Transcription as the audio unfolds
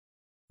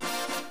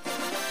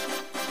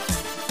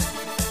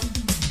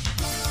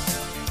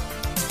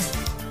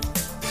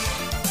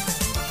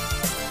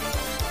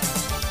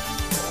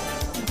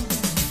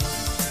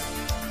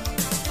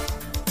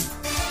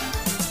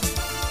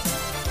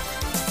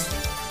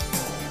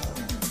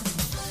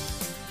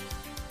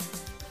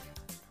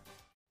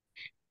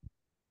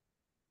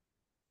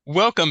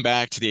Welcome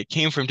back to the It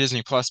Came from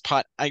Disney Plus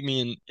pot. I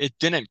mean, it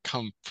didn't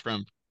come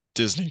from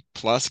Disney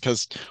Plus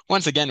because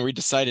once again we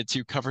decided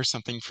to cover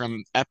something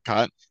from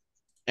EPCOT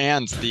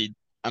and the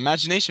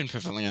Imagination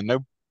Pavilion. No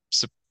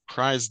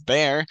surprise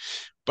there,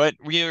 but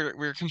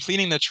we're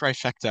completing the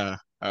trifecta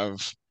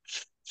of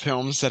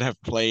films that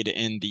have played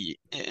in the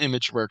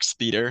ImageWorks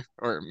Theater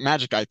or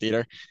Magic Eye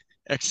Theater,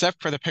 except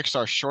for the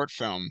Pixar Short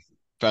Film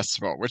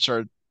Festival, which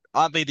are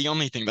oddly the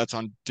only thing that's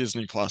on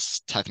Disney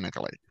Plus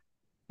technically.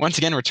 Once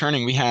again,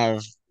 returning, we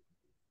have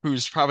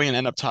who's probably going to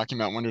end up talking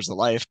about Wonders of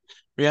Life.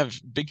 We have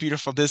Big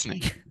Beautiful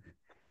Disney,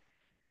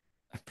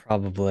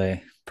 Probably.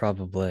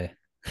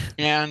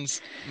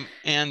 and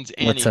and What's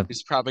Annie, up?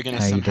 who's probably going to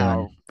How you somehow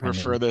doing,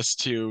 refer Brendan? this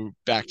to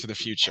Back to the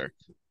Future.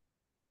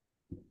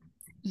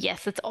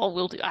 Yes, that's all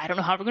we'll do. I don't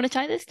know how we're going to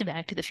tie this to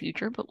Back to the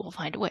Future, but we'll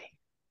find a way.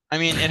 I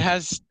mean, it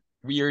has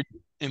weird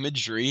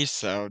imagery,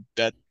 so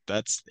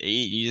that's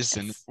 80s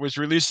and Yes, was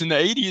released in the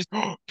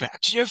 80s. Back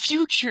to the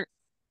Future.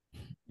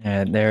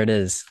 Yeah, there it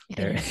is. it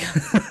There.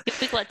 is. You'll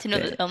be glad to know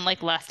There- that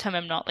unlike last time,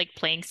 I'm not like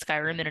playing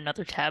Skyrim in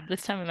another tab.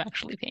 This time I'm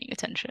actually paying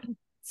attention.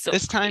 So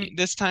This time, great.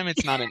 this time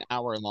it's not an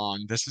hour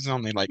long. This is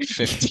only like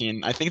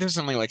 15. I think there's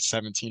only like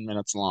 17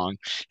 minutes long.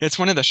 It's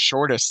one of the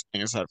shortest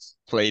things I've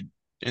played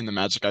in the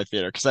Magic Eye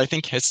Theater because I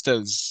think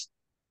Hista's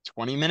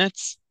 20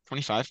 minutes,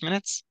 25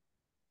 minutes.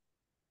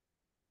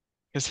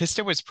 Because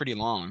Hista was pretty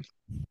long.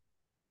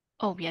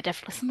 Oh yeah,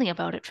 definitely something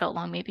about it felt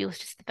long. Maybe it was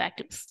just the fact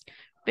it was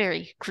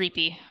very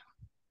creepy.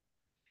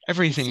 Let's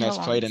Everything see how that's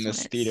long played in this one this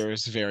is. theater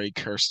is very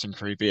cursed and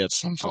creepy at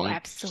some Oh, point.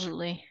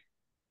 absolutely.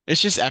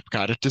 It's just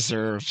Epcot. It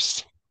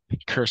deserves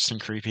cursed and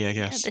creepy, I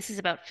Yeah, guess. this is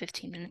about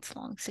 15 minutes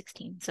long,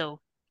 16.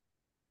 So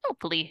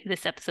hopefully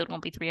this episode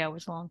won't be 3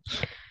 hours long.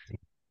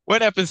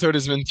 What episode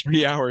has been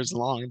 3 hours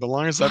long? The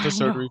longest I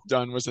episode know. we've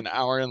done was an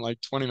hour and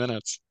like 20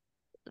 minutes,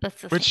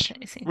 That's which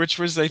surprising. which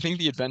was I think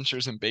the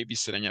Adventures in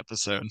Babysitting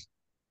episode.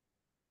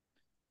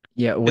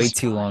 yeah, way It's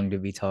too long to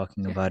be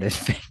talking about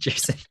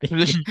Adventures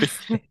in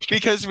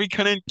because we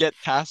couldn't get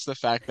past the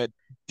fact that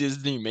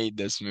Disney made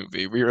this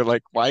movie. We were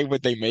like, why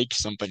would they make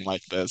something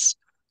like this?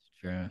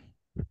 True.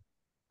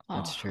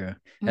 That's Oh, true.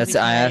 That's movies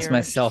from I that ask era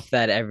myself just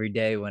that every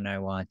day when I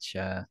watch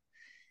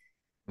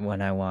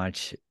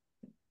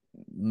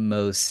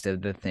most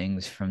of the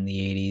things from the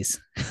 80s.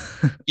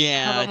 how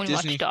Yeah, about when we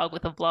watch Disney. Dog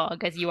with a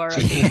Vlog as you are a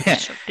baby? Yeah.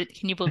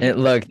 Can you believe this?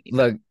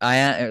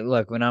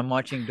 Look, when I'm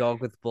watching Dog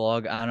with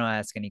Blog, I don't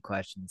ask any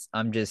questions.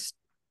 I'm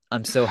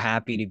so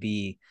happy to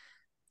be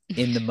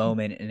in the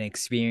moment and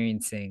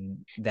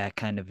experiencing that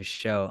kind of a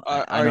show.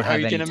 I don't Are have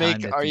you any gonna time make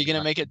to are you think gonna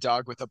about make a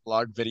dog with a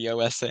blog video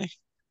essay?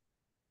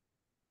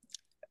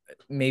 it.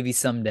 Maybe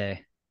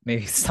someday.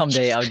 Maybe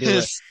someday I'll do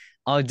a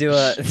I'll do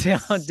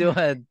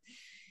a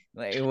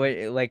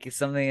like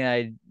something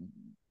I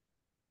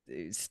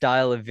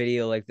style of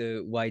video like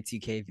the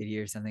Y2K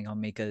video or something. I'll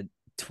make a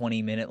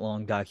 20-minute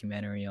long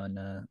documentary on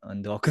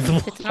Dog with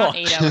If the it's not Blog.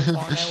 8 hours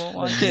long, I won't A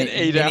watch An it.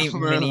 eight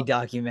hour. mini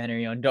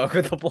documentary on Dog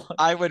with the Blog.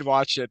 I would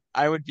watch it.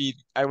 I would be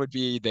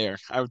there.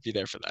 I would be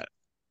there for that.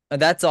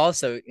 That's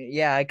also,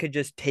 yeah, I could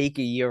just take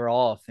a year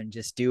off and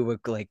just do what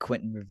like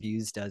Quentin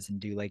Reviews does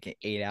and do like an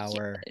 8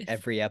 hour Yes.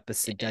 every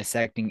episode, Yeah.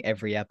 dissecting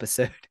every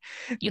episode.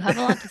 You have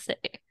a lot to say.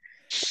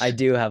 I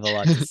do have a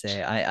lot to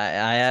say.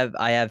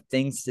 I have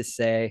things to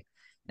say,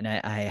 and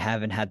I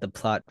haven't had the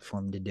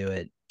platform to do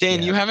it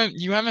Dan, you yet. haven't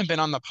you haven't been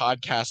on the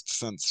podcast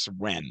since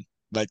when?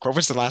 Like, what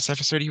was the last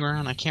episode you were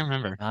on? I can't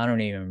remember. I don't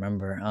even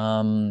remember.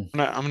 I'm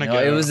gonna No,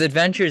 it go. was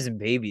Adventures in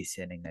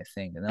Babysitting, I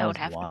think, and That would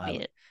have to be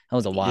it. that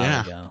was a while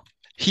Yeah. ago.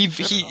 He you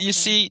Okay.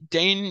 see,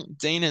 Dane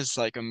is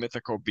like a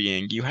mythical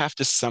being. You have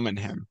to summon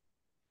him.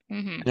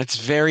 Mm-hmm. And it's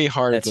very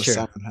hard That's to true.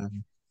 summon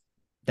him.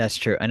 That's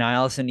true. And I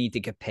also need to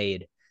get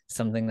paid,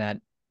 something that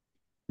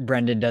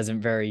Brendan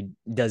doesn't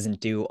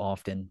do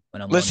often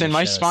when I'm on Listen,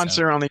 his show. So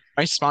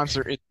my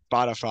sponsor is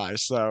Spotify,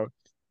 so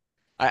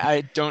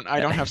I don't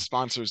have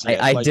sponsors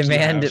yet I like you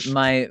have. demand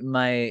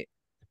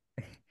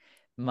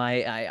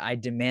I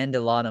demand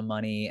a lot of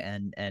money,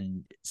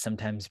 and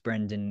sometimes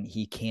Brendan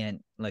he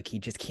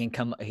just can't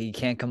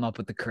come up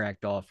with the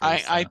correct offers.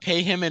 I So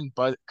pay him in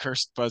bu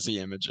cursed fuzzy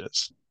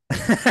images.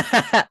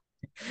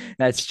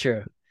 that's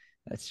true.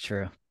 That's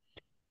true.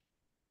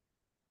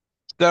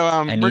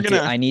 So we're gonna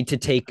I need to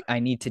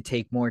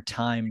take more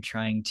time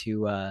trying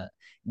to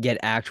get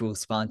actual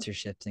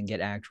sponsorships and get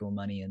actual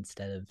money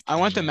instead of I trying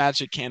want the to.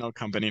 Magic Candle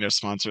Company to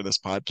sponsor this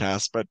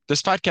podcast, but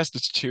this podcast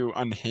is too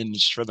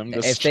unhinged for them to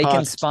If they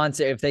can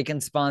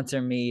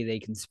sponsor me, they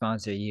can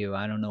sponsor you.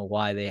 I don't know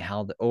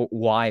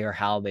why or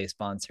how they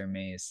sponsor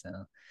me. So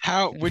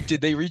How would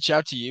did they reach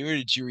out to you or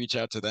did you reach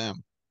out to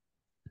them?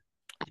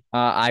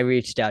 I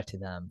reached out to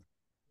them.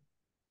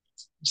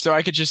 So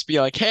I could just be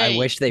like, I "Hey,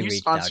 wish they can you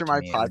reached sponsor out to my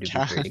me. It would be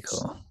pretty podcast?"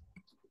 cool.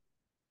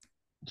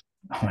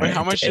 Wait,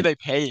 how much do they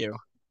pay you?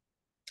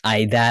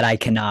 I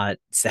cannot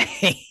say.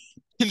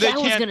 They Yeah, I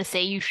was can't. gonna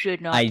say you should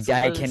not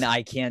disclose.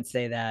 I can't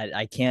say that.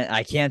 I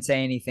can't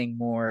say anything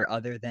more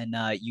other than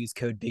use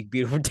code Big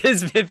Beautiful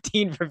Diz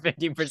 15 for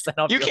 50%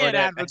 off You your can't order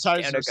at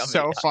advertise. You're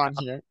so fun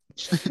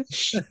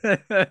magicandlecompany.com.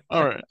 here.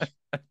 All right.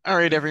 All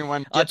right,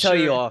 everyone, I'll get tell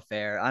you your. off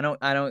air. I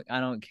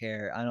don't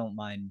care. I don't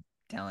mind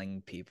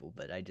telling people,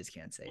 but I just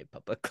can't say it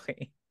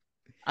publicly.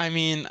 I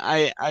mean,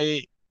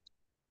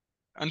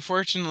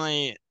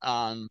 unfortunately,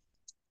 none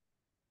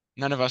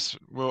of us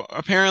will.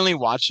 Apparently,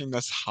 watching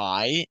this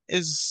high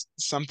is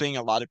something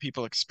a lot of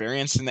people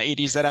experienced in the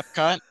 80s at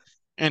Epcot,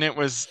 and it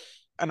was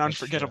an That's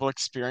true. unforgettable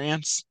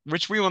experience,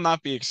 which we will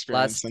not be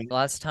experiencing.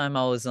 Last time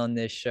I was on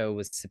this show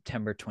was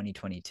September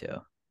 2022.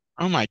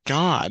 Oh my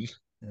God.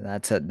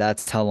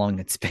 That's how long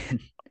it's been.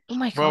 Oh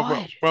my Well,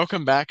 God.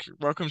 welcome back.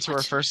 Welcome to our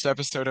What? first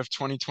episode of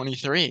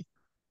 2023.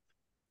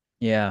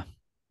 Yeah.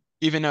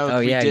 Even though Oh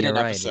we yeah, did you're an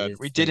right. It episode, is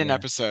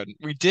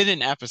yeah. we did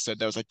an episode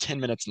that was like 10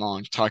 minutes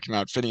long talking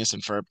about Phineas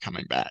and Ferb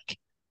coming back.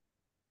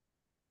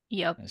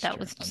 Yep, That's that true.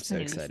 was I'm just so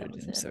news. That excited.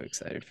 was I'm it. so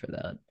excited for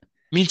that.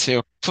 Me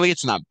too. Hopefully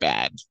it's not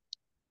bad.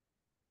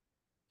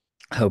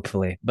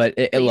 Hopefully, but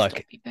Please look,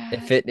 don't be bad.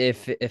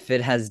 if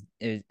it has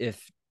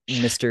if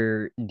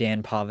Mr.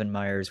 Dan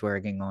Povenmire is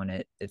working on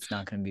it, it's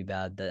not going to be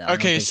bad. That I don't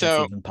Okay, think that's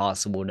so even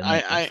possible to I,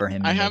 make I for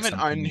him I to have make an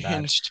something bad.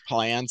 unhinged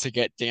plan to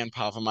get Dan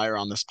Povenmire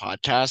on this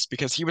podcast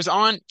because he was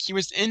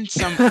in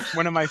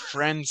one of my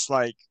friends'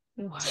 like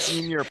What?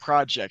 senior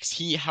projects.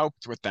 He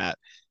helped with that.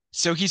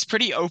 So he's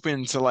pretty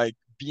open to like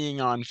being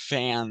on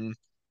fan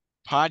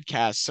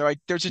podcasts. So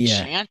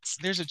Yeah,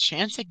 there's a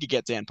chance I could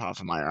get Dan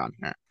Povenmire on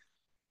here.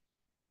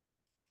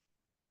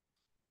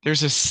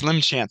 There's a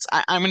slim chance.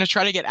 I'm gonna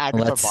try to get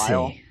Agatha let's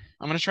Vile. see.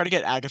 I'm gonna try to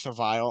get Agatha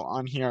Vile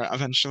on here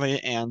eventually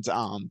and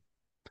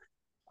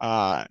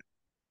uh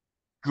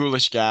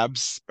Ghoulish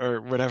Gabs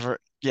or whatever.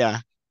 Yeah.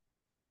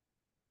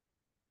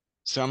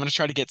 So I'm gonna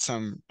try to get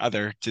some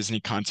other Disney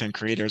content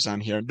creators on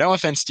here. No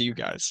offense to you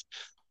guys.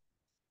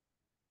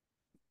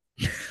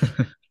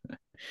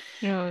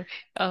 No,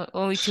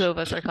 only two of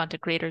us are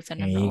content creators, and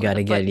Yeah, I'm not one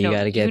of them. But you no,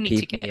 gotta you get need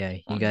to people. get Yeah,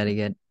 on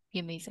here. Be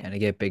you amazing. gotta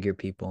get bigger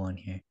people on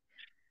here.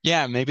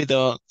 Yeah,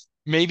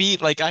 maybe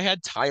like I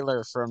had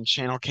Tyler from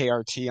Channel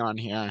KRT on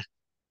here,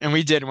 and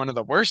we did one of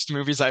the worst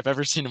movies I've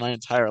ever seen in my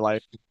entire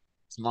life.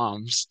 It's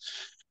Moms.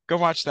 Go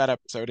watch that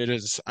episode. It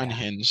is Yeah,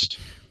 unhinged.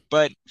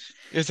 But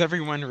is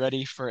everyone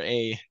ready for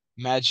a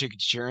magic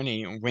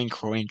journey?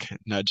 Wink, wink,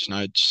 nudge,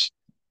 nudge.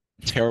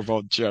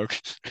 Terrible joke.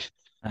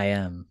 I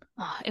am.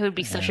 Oh, it would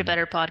be I such a am.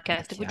 better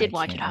podcast if we I did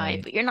watch it can't high,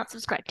 wait. but you're not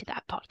subscribed to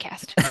that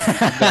podcast.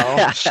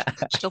 No.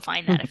 You'll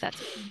find that if that's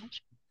what you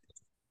watch.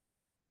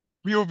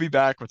 We will be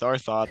back with our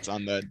thoughts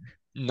on the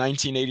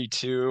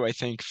 1982, I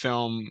think,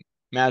 film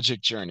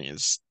Magic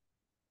Journeys.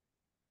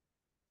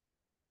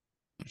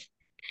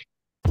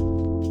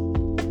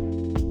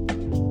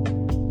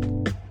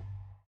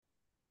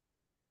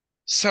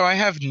 So I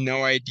have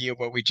no idea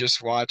what we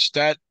just watched.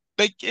 That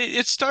like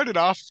it started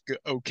off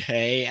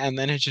okay, and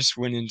then it just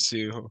went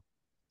into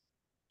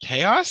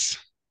chaos.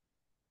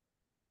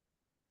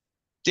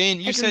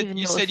 Dane, I don't even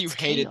you know if said you it's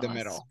hated the chaos.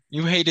 middle.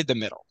 You hated the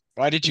middle.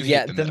 Why did you hate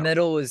Yeah, the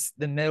middle?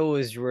 the middle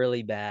was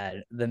really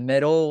bad. The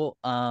middle,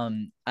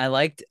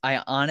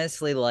 I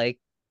honestly liked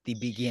the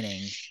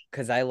beginning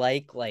because I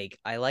like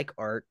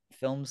art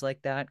films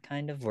like that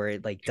kind of where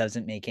it like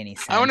doesn't make any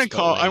sense, but I want like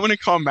to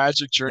call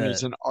Magic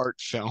Journeys the an art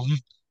film.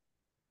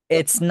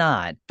 it's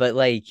not, but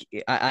like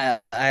I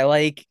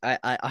like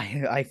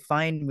I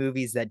find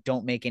movies that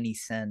don't make any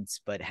sense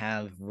but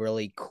have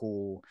really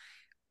cool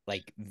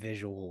like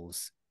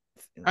visuals.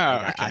 Like Oh,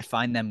 I okay.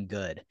 find them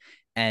good.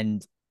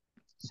 And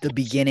the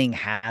beginning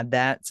had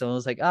that, so I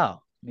was like,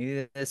 oh,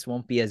 maybe this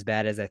won't be as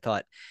bad as I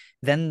thought.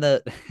 Then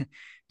the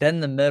then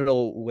the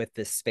middle with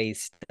the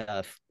space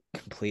stuff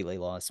completely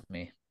lost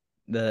me.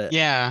 The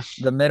Yeah.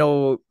 the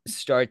middle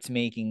starts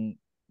making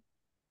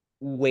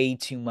way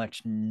too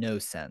much no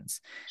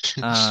sense.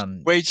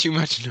 Um Way too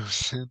much no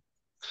sense.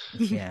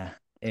 yeah,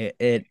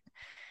 it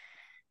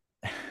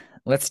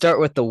let's start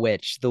with the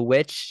witch. The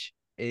witch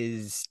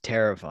is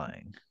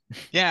terrifying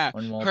Yeah,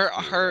 on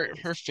multiple her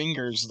levels.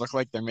 fingers look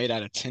like they're made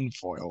out of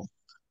tinfoil.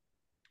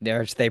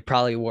 They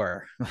probably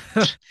were.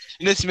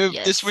 This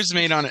Yes. was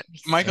made on it.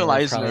 There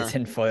were probably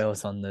tin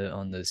foils on the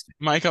on those.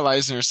 Michael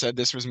Eisner said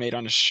this was made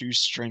on a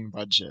shoestring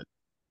budget.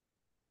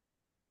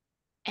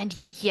 And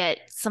yet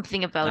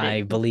something about it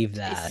I believe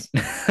that. is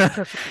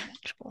perfectly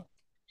magical.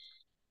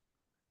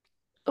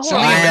 Oh,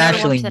 Something I about gotta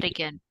it. watch that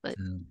again, but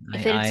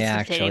if it I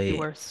existed today, it'd be actually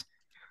worse.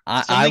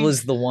 I Something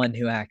was the one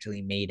who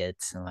actually made it,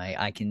 so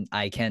I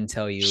can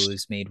tell you it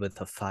was made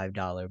with a $5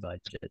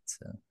 budget.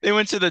 So they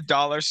went to the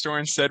dollar store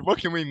and said, "What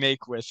can we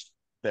make with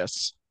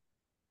this?"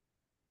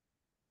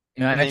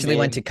 I And they actually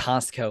went made to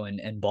Costco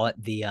and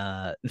bought the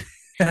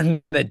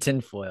the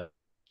tinfoil.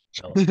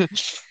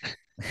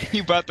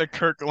 he bought the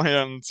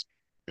Kirkland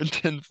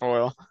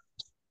tinfoil.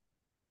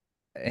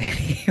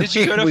 Did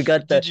you go to we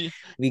got the did you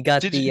we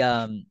got did you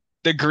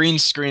the green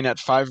screen at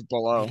Five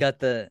we Below? got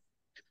the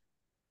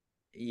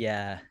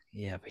yeah,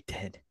 we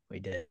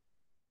did.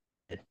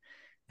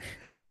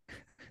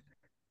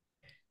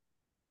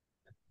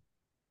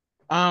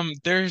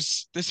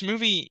 There's this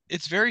movie,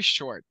 it's very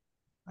short.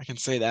 I can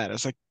say that.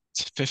 It's like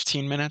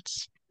 15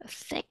 minutes.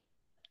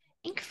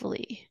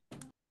 Thankfully,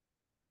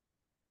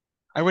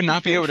 I would it's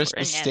not be very able to short,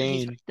 and he's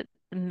sustain the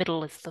The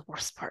middle is the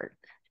worst part.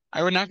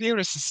 I would not be able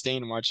to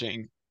sustain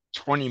watching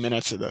 20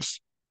 minutes of this.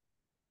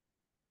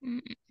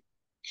 Mm,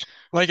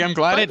 Like, I'm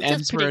glad But it it does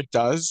ends where predict it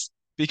does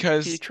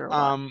because future a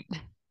lot.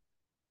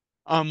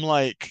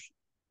 like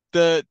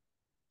the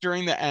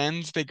during the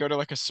end they go to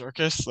like a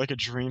circus, like a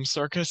dream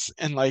circus,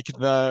 and like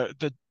the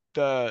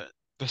the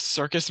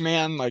circus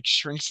man like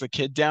shrinks the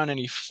kid down and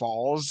he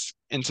falls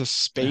into Uh,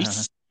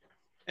 space.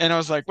 And I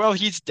was like, well,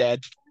 he's dead.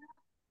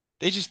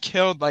 They just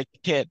killed like the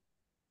kid.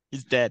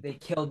 He's dead.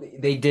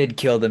 they did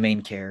kill the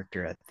main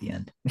character at the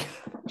end.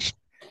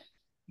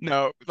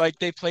 No, like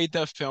they played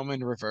the film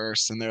in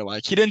reverse and they're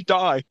like, he didn't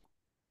die.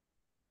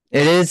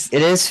 It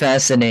is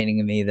fascinating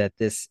to me that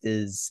this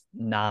is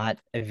not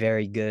a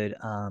very good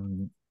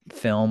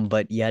film,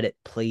 but yet it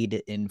played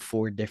in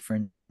 4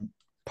 different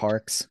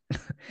parks.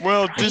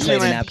 Well, It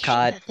played in Right? Disneyland, They showed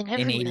Epcot that thing in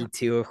everywhere.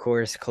 82, of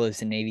course,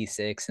 close in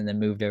 86, and then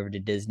moved over to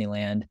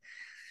Disneyland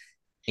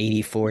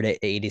 84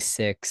 to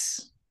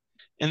 86.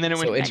 and then it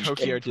went So to it Magic Tokyo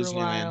Kingdom for a Disneyland,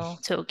 while.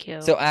 Tokyo.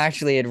 so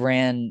actually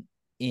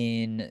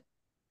in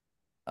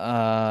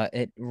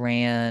it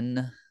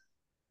ran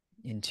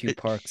in two it,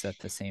 parks at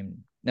the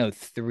same no,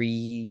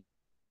 3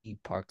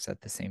 parks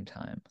at the same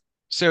time,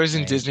 so it was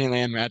in right?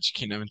 Disneyland, Magic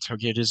Kingdom, and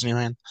Tokyo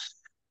Disneyland.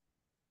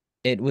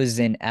 It was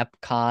in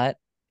Epcot,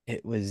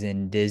 it was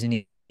in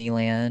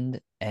Disneyland,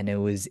 and it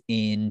was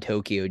in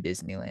Tokyo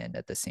Disneyland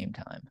at the same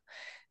time.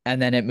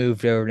 And then it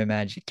moved over to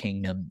Magic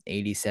Kingdom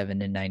 87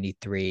 to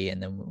 93,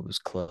 and then it was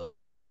closed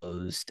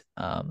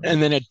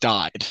And then it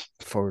died,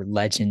 for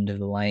Legend of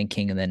the Lion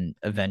King, and then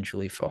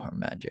eventually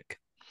PhilharMagic.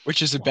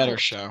 which is a better Wild.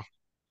 show.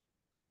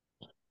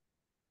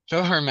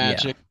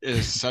 PhilharMagic Yeah,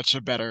 is such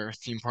a better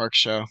theme park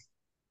show.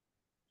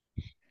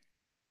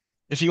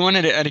 If you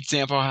wanted an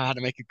example of how to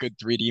make a good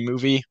 3D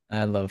movie,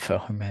 I love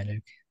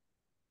PhilharMagic.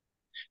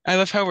 I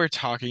love how we're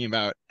talking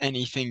about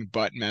anything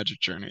but Magic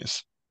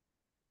Journeys.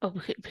 Oh,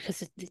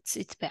 because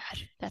it's bad.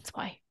 That's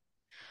why.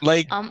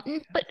 Like,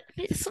 But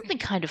it's something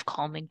kind of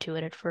calming to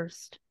it at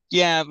first.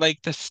 yeah, like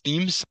the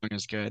theme song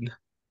is good.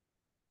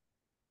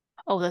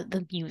 Oh,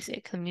 the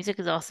music. The music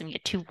is awesome. You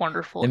get two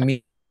wonderful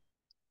The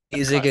music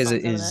Epcot is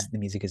songs out of that. is the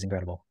music is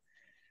incredible.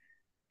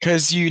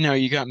 Because,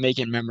 you got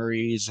Making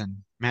Memories and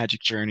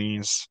Magic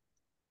Journeys.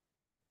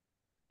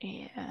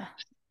 Yeah,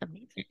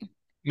 amazing.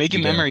 You Making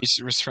do. Memories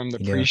was from the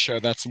You do. pre-show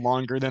that's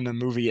longer than the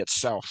movie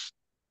itself.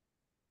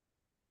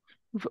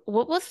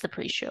 What was the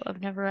pre-show?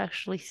 I've never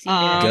actually seen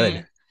it Um,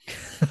 Good.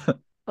 anywhere.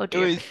 Oh it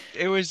dear. was,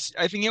 it was,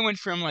 I think it went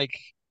from like,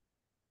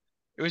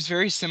 it was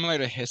very similar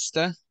to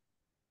Hista,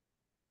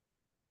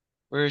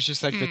 where it's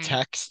just like the Mm,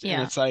 text and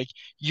yeah. it's like,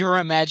 your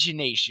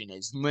imagination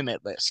is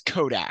limitless,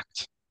 Kodak.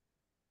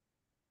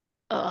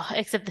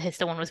 Except the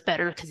Hista one was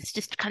better because it's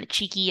just kind of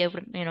cheeky,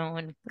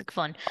 and like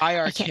fun. Buy I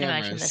our can't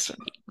imagine this cameras.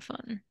 one being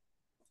fun.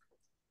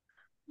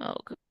 Oh,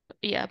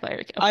 yeah, but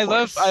of I course.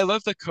 love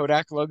the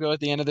Kodak logo at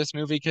the end of this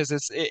movie because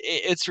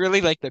it's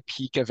really like the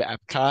peak of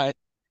Epcot.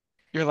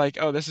 You're like,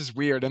 oh, this is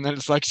weird, and then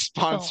it's like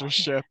Oh yeah.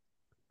 sponsorship.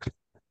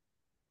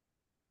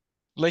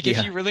 Like if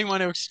Yeah. you really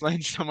want to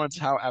explain someone's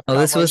how Oh, Epcot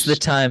this was the was,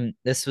 time.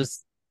 This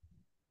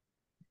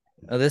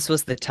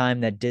was the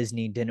time that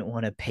Disney didn't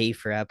want to pay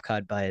for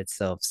Epcot by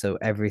itself, so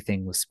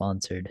everything was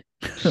sponsored.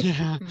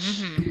 yeah.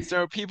 Mm-hmm.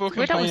 So people It's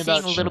weird. I complain was seeing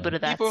about a little bit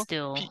of that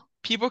still.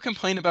 people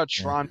complain about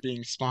Yeah. Tron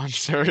being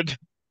sponsored.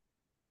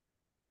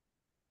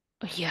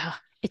 Oh, yeah,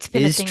 it's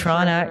been a thing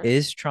forever.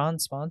 Is Tron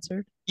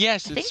sponsored?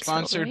 Yes, I it's think so,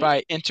 sponsored right?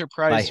 by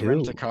By Enterprise who?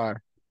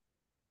 Rent-A-Car.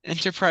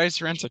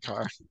 Enterprise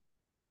Rent-A-Car.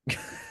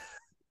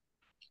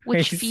 Are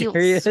Which you feels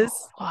so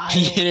serious? wild.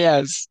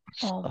 Yes,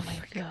 Oh Oh my my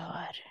god.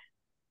 God.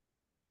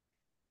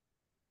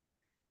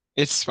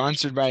 it's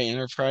sponsored by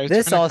Enterprise This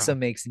Rent-A-Car. also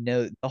makes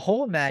the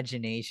whole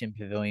Imagination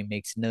Pavilion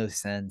makes no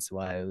sense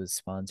why it was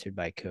sponsored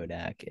by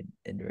Kodak,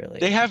 and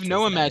They really have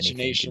no doesn't have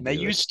anything to imagination. They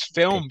do with used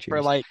film for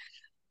pictures. like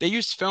they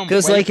used film Because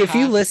way like past.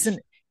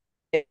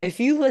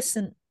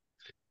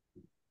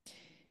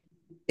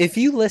 if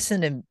you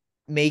listen to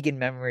Making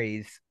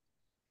Memories,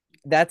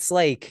 that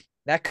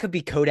could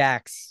be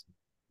Kodak's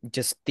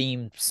just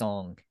theme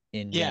song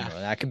in Yeah. general.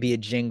 That could be a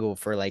jingle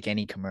for like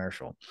any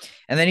commercial.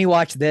 And then you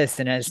watch this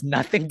and it has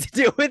nothing to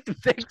do with the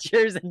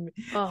pictures and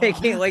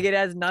making Oh, like it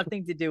has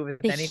nothing to do with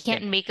they anything.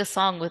 can't make a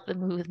song with the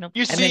movie with no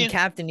You And then see, pictures.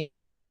 Captain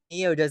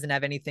EO doesn't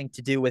have anything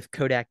to do with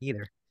Kodak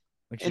either,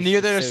 which in is the just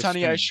other so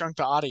Sunny I strange. Shrunk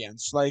the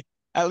Audience, like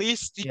at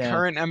least the Yeah.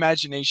 current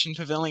Imagination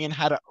Pavilion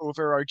had an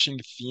overarching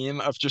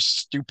theme of just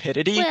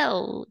stupidity.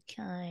 Well,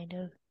 kind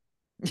of.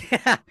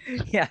 Yeah.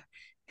 Yeah.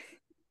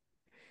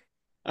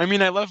 I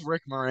mean, I love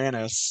Rick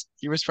Moranis.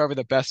 He was probably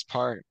the best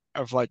part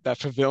of like that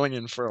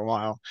pavilion for a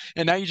while.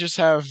 And now you just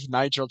have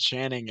Nigel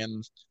Channing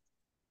and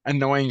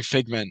annoying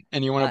Figment,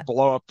 and you want to I,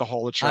 blow up the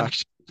whole I'm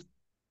attraction.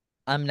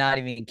 I'm not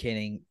even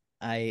kidding.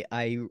 I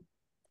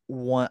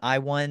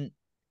want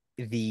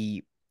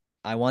the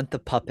I want the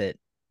puppet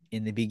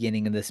in the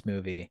beginning of this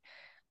movie.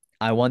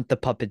 I want the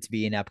puppet to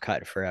be in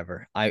Epcot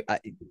forever.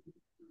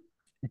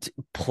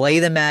 Play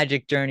the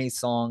Magic Journey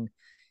song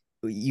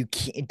you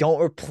can't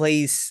don't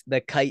replace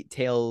the kite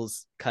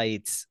tails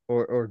kites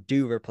or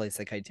do replace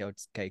the kite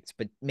tails kites,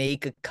 but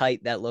make a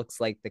kite that looks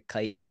like the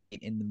kite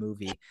in the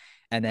movie,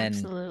 and then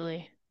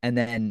Absolutely.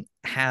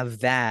 have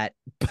that.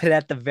 But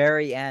at the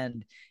very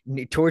end,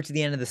 towards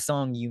the end of the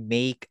song, you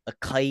make a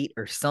kite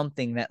or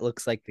something that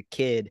looks like the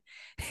kid,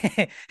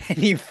 and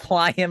you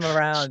fly him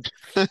around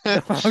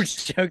the World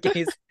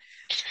Showcase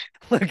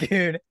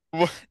Lagoon.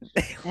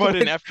 What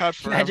in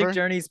Epcot Magic Forever?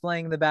 Journey's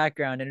playing in the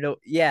background, and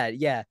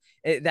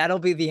that'll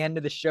be the end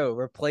of the show.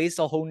 Replace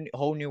a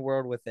whole new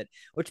world with it.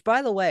 Which,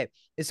 by the way,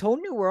 is whole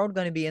new world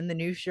going to be in the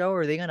new show,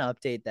 or are they going to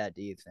update that?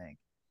 Do you think?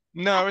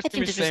 No, I it's gonna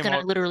think be they're just same gonna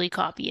old. literally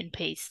copy and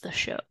paste the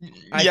show.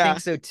 I Yeah, think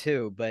so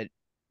too, but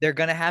they're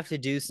gonna have to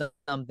do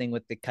something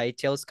with the kite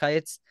tails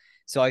kites.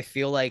 So I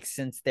feel like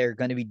since they're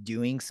gonna be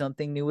doing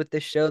something new with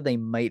the show, they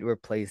might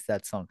replace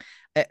that song.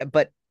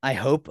 But I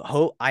hope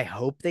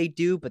they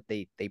do, but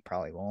they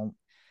probably won't.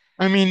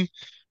 I mean,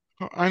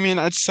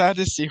 it's sad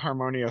to see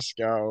Harmonious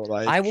go.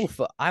 Like I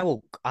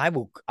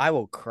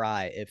will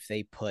cry if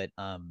they put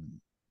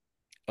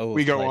O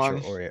we of go Pleasure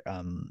on. or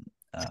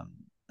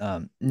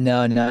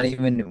no, not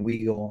even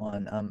We Go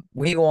On.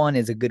 We Go On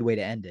is a good way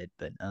to end it,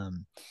 but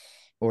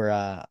or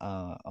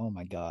oh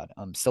my god,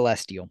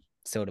 Celestial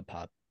Soda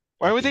Pop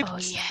Why at would the they Oh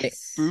end. boop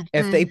yes.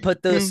 If they boop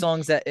put those boop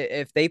songs that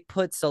if they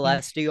put boop?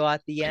 Celestial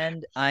at the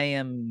end, I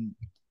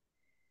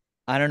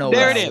don't know Oh, what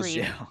There it I would is.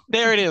 do. sleep.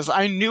 There it is.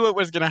 I knew it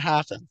was gonna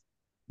happen.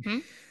 Hmm?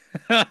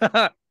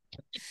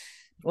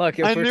 Look,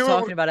 I if we're knew it.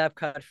 talking about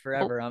Epcot Oh,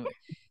 forever,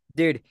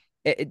 dude,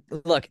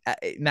 look,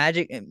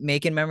 Magic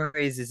Making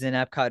Memories is in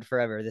Epcot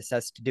forever. This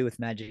has to do with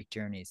Magic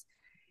Journeys.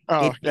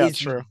 Oh It yeah, is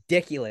true.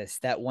 ridiculous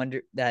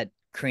that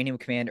Cranium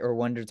Command or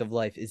Wonders of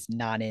Life is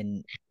not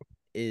in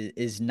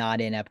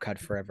Epcot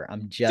forever.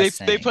 I'm They just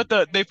they saying. put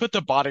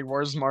the Body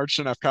Wars March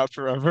in Epcot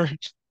Forever.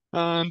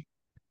 Um,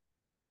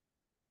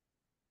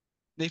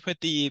 they put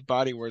the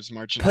Body Wars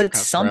March in Put Epcot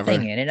something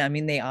Forever. in it. I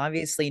mean, they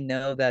obviously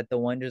know that the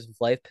Wonders of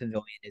Life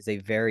Pavilion is a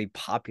very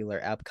popular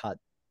Epcot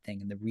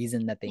thing, and the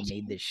reason that they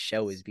made this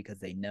show is because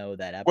they know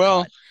that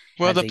Well,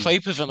 Epcot has the a Play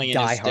Pavilion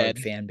is diehard dead.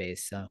 fan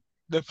base. So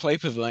The Play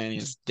Pavilion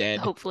is dead.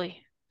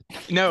 hopefully.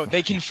 No, they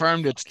no,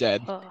 confirmed it's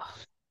dead. Oh,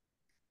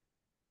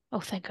 oh,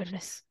 thank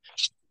goodness.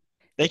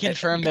 They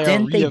confirmed they are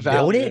didn't they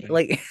build it? reevaluating.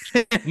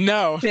 Like,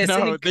 No, isn't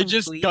no, it they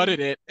just completed? gutted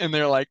it and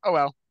they're like, oh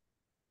well.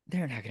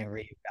 They're not gonna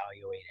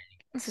reevaluate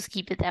Let's just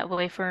keep it that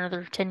way for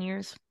another 10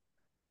 years.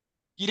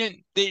 You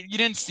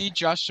didn't see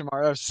Josh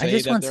Tomorrow I say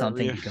just that want they're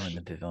something re to go in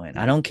the pavilion.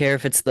 I don't care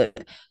if it's the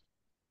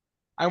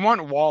I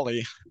want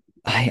Wally.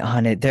 I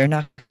on it. They're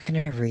not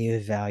gonna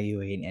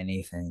reevaluate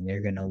anything.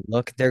 They're gonna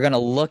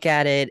look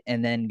at it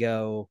and then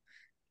go,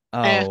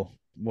 Eh, oh,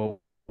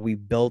 well, we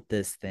built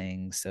this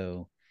thing,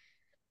 so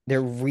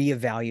they're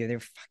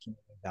fucking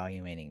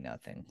evaluating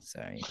nothing.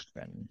 Sorry,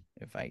 Brendan,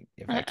 if I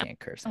I, can't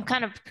curse I'm on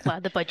kind here. of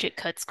glad the budget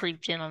cuts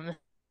creeped in on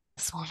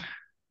this one.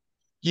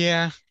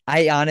 yeah.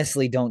 I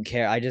honestly don't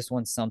care. I just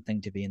want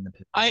something to be in the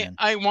pavilion.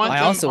 I want Oh, I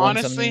them also want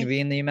something to honestly, be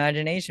in the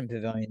imagination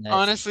pavilion that isn't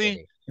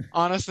honestly,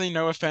 pretty.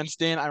 no offense,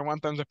 Dane. I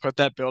want them to put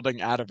that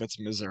building out of its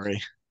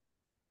misery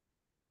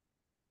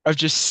of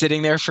just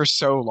sitting there for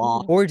so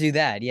long. ooh. Or do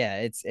that.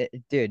 Yeah,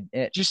 dude,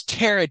 Just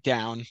tear it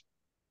down.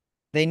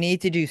 they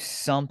need to do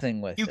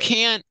something with You it.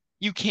 can't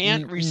you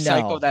can't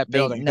recycle No, that they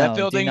building. That no,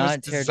 building was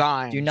do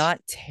designed.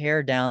 not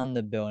tear down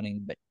the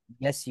building, but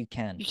yes, you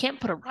can. You can't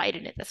put a ride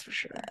in it, that's for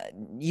sure.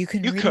 You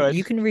could. You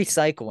can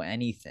recycle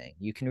anything.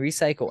 You can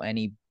recycle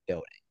any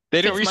building.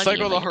 They didn't Takes money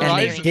recycle and the like And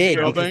they engineering Horizons to did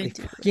figure out what because to they building.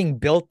 do with fucking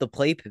built the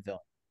play pavilion.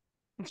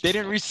 They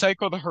didn't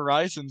recycle the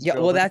Horizons Yeah,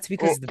 well, building. that's Oh,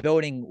 because the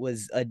building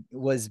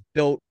was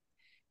built.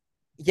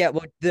 Yeah,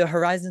 well, the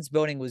Horizons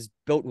building was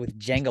built with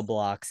Jenga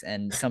blocks,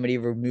 and somebody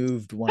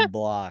removed one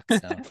block.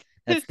 So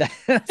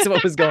that's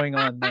what was going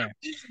on there.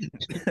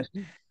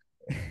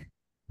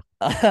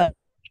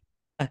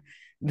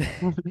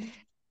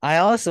 I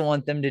also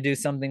want them to do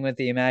something with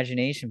the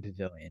Imagination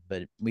Pavilion,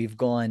 but we've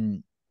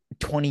gone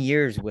 20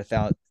 years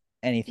without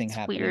anything It's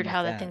happening weird with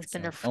how that that. thing's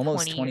been So there for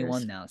almost 20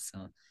 21 years. now.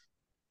 So,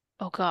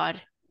 Oh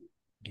God.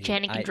 dude,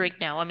 Channing can drink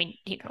now. I mean,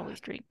 he can always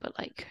drink, but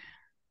like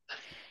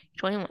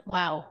 21.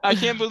 Wow. I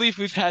can't believe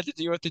we've had to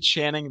deal with the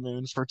Channing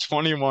Moon for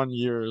 21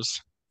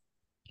 years.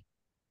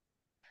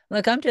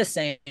 look, I'm just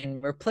saying,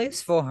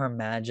 replace For Her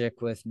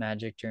Magic with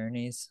Magic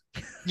Journeys.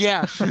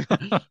 Yeah,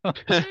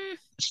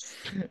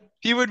 Mm,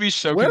 he would be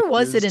so Where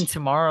was it in confused.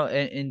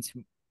 tomorrow?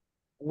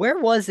 Where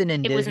was it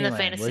in it was in the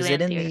Disneyland? Was it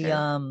Fantasyland in the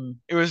Theater.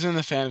 It was in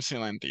the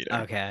Fantasyland Theater.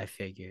 Okay, I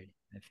figured.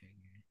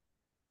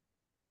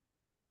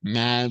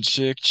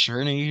 Magic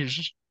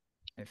Journeys.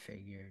 I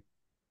figured.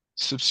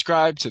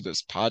 Subscribe to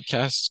this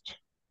podcast.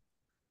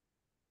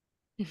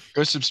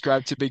 Go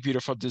subscribe to Big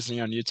Beautiful Disney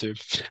on YouTube.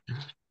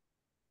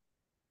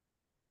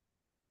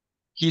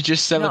 He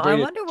just You know, I celebrated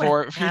wonder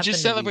what he just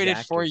happened to these celebrated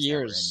four actors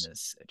that were in years.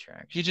 this He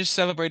attraction. just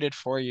celebrated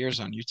 4 years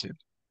on YouTube.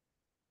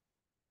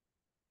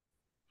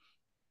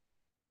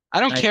 I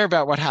don't I care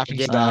about what happens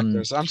did to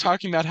actors. I'm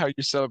talking about how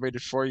you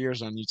celebrated 4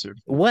 years on YouTube.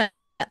 what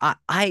I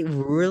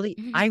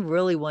Mhm.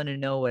 really want to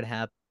know what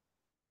happened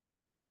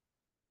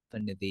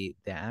happened to the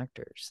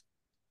actors?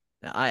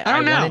 I I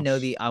don't want to know.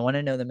 know I want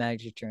to know the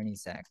Magic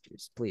Journeys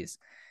actors, please.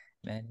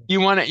 You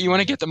want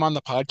to get them on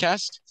the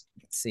podcast?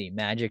 Let's see,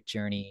 Magic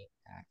Journey.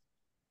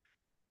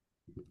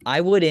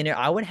 I would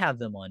have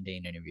them on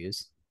Dane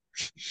interviews.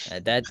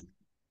 That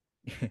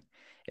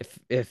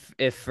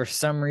if for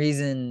some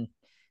reason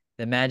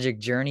the Magic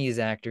Journeys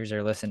actors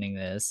are listening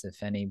to this,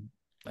 if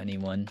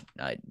anyone,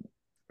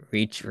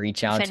 reach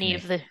If out to any me.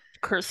 of the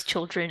cursed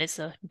children is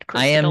a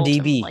cursed adult and would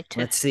IMDb. like to.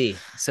 Let's see.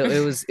 So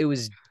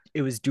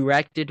it was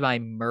directed by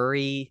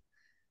Murray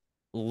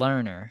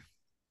Lerner.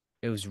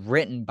 It was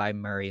written by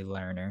Murray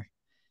Lerner.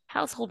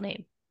 Household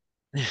name.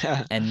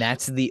 Yeah. And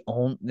that's the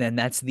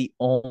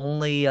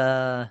only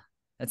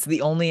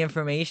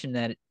information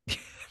that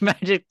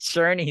Magic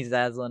Journeys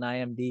has on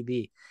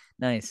IMDb.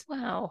 Nice.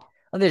 Wow.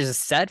 Oh, there's a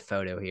set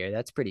photo here.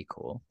 That's pretty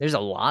cool. There's a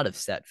lot of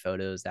set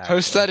photos actually.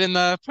 Post that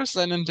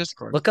in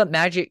Discord. Look up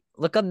Magic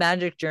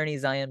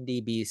Journeys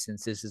IMDb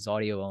since this is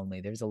audio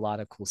only. There's a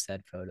lot of cool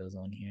set photos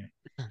on here.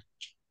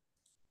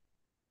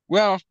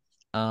 Well,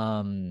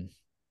 um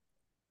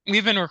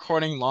we've been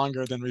recording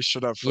longer than we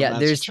should have for yeah,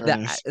 Magic there's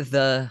Journeys.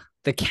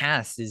 the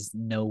cast is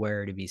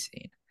nowhere to be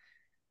seen.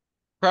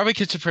 Probably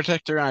to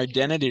protect their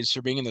identities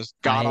for being in this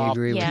god I awful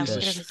agree with Yeah, this.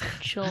 because it's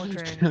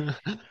children.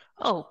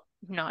 Oh,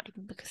 not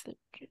even because they're.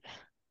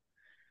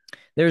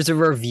 There's a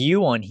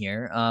review on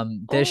here.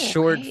 This Oh,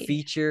 short hey.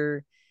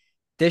 feature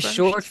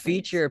Scrumptious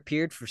face.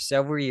 appeared for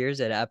several years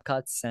at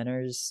Epcot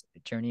Center's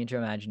Journey into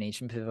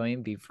Imagination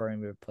Pavilion before being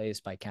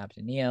replaced by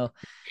Captain EO.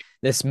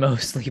 This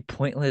mostly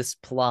pointless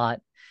plot.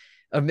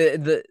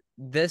 Mostly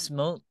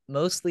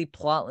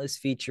plotless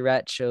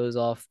featurette shows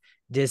off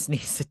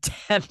Disney's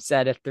attempts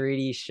at a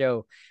 3D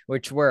show,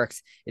 which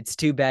works. It's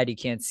too bad you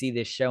can't see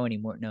this show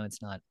anymore. No,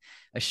 it's not.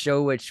 A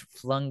show which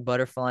flung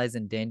butterflies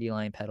and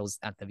dandelion petals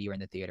at the viewer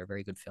in the theater.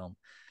 Very good film.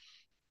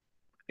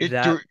 They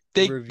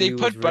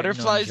put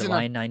butterflies in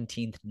July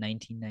 19th,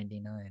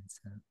 1999.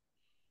 So.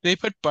 They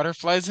put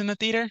butterflies in the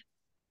theater?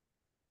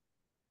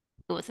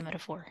 It was a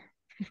metaphor.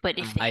 But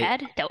if they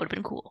had, that would have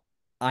been cool.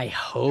 I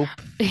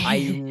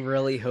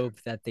really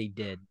hope that they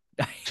did.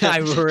 I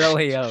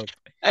really hope.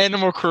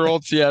 Animal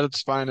cruelty at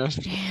its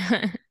finest.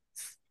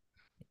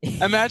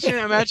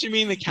 Imagine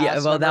being the cast Yeah,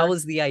 well, member. that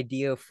was the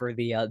idea for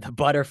the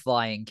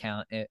butterfly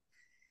encounter.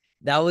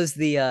 That was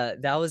the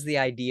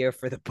idea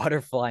for the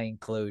butterfly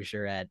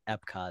enclosure at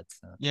Epcot.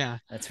 So yeah,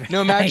 that's where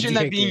no. Imagine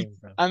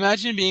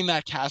being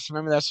that cast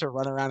member that's to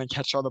run around and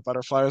catch all the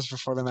butterflies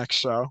before the next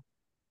show.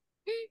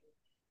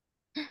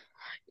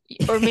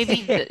 Or maybe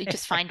you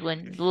just find one,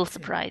 a little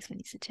surprise when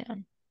you sit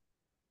down.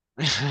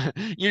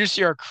 You just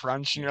hear a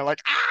crunch and you're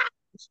like, ah!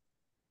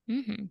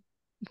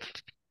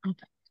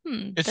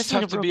 It's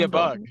tough to be a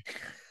bug.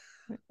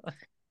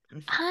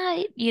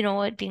 You know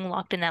what? Being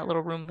locked in that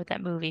little room with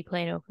that movie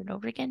playing over and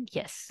over again.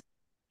 Yes.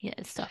 Yeah,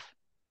 it's tough.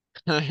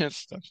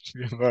 It's tough to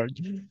be a bug.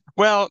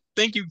 Well,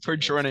 thank you for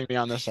joining me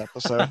on this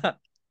episode.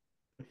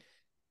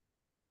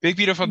 Big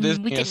Beautiful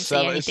Disney is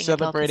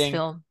celebrating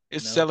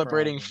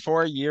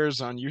 4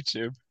 years on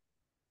YouTube.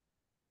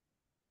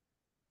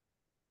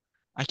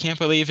 I can't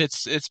believe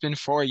it's been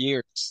 4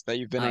 years that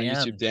you've been on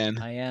YouTube, Dan.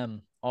 I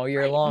am all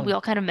year long. We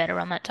all kind of met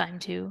around that time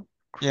too.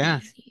 Crazy. Yeah.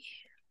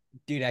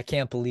 Dude, I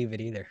can't believe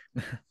it either.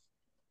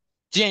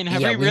 Jane,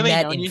 have we really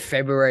met known in you?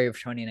 February of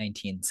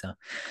 2019, so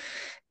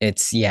I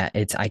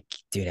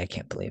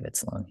can't believe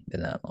it's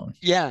been that long.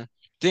 Yeah.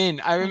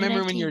 Dane, I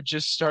remember when you were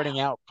just starting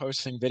out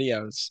posting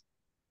videos.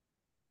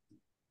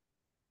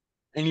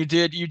 And you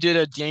did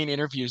a Dane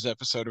interviews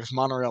episode with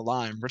Monorail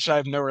Lime, which I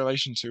have no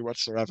relation to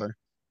whatsoever.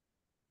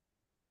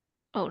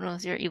 Oh no,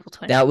 it's your evil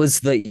twin. That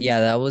was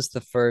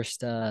the first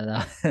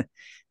that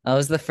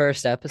was the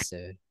first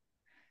episode.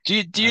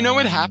 Do you know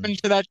what happened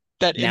to that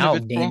now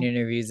individual? Dane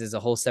Interviews is a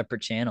whole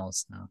separate channel,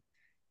 so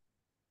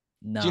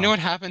no. Do you know what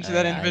happened to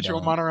that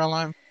individual Monorail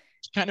Lime?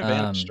 It's kind of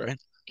vanished, right?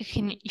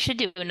 You should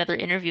do another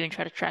interview and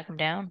try to track him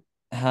down.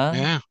 Huh?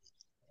 Yeah.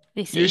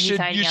 They say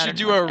you should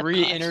do a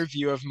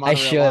re-interview of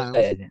Monorail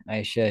Lime.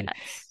 I should.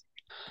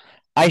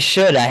 I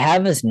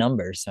have his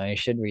number, so I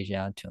should reach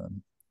out to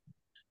him.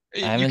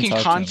 You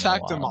can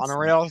contact the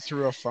monorail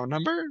through a phone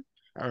number?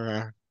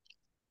 Or...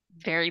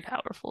 Very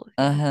powerful.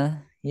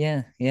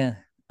 Yeah.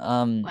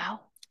 Wow.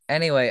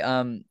 Anyway,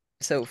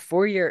 so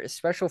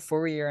special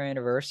 4-year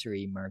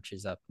anniversary merch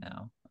is up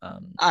now.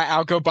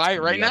 I'll go buy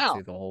it right now.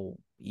 Through the whole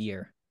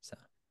year. So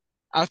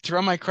I'll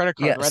throw my credit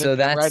card right so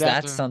that's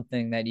after.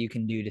 something that you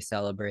can do to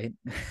celebrate.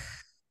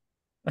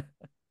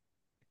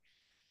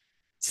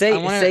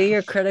 Say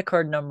your credit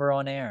card number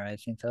on air. I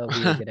think that would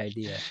be a good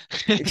idea.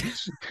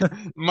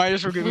 Might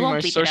as well give me my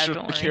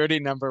social security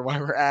number while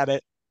we're at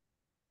it.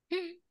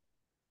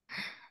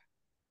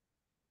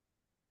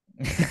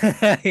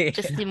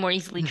 Just to more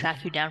easily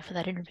track you down for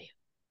that interview.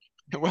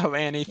 Well,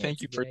 Annie,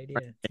 thank you for. It's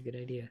a good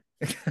idea.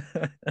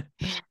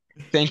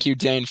 Thank you,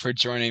 Dane, for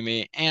joining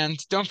me. And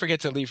don't forget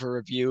to leave a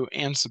review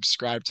and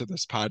subscribe to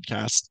this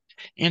podcast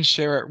and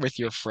share it with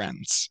your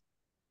friends.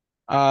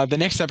 The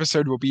next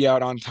episode will be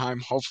out on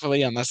time,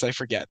 hopefully, unless I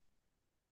forget.